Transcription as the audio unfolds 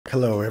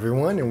Hello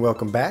everyone and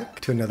welcome back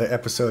to another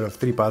episode of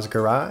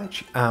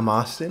TripasGarage. I'm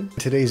Austin.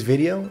 Today's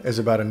video is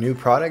about a new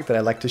product that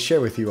I'd like to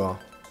share with you all.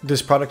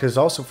 This product is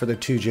also for the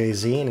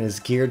 2JZ and is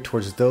geared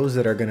towards those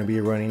that are going to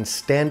be running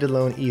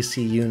standalone EC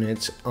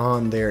units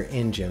on their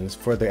engines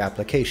for their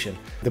application.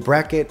 The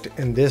bracket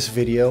in this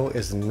video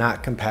is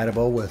not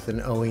compatible with an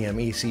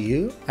OEM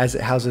ECU as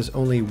it houses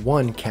only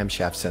one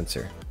camshaft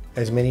sensor.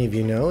 As many of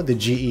you know, the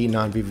GE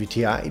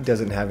non-vvti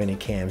doesn't have any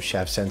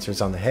camshaft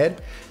sensors on the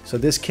head, so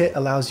this kit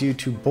allows you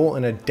to bolt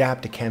and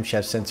adapt a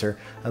camshaft sensor,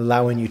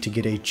 allowing you to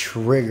get a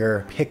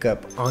trigger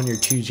pickup on your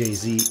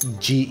 2JZ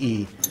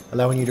GE,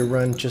 allowing you to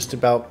run just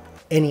about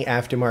any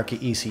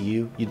aftermarket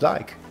ECU you'd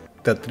like.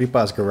 The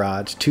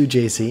TripasGarage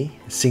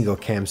 2JZ single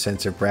cam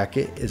sensor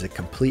bracket is a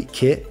complete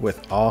kit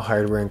with all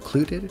hardware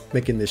included,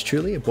 making this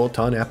truly a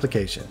bolt-on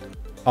application.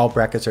 All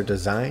brackets are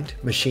designed,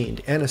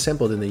 machined, and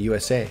assembled in the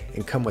USA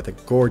and come with a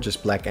gorgeous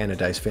black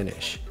anodized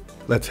finish.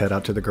 Let's head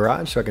out to the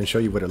garage so I can show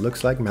you what it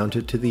looks like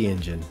mounted to the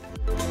engine.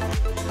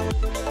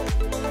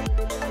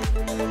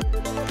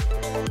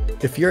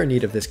 If you're in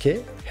need of this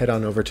kit, head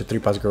on over to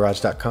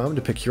TripasGarage.com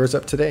to pick yours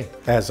up today.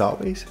 As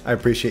always, I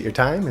appreciate your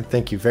time and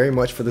thank you very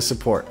much for the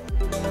support.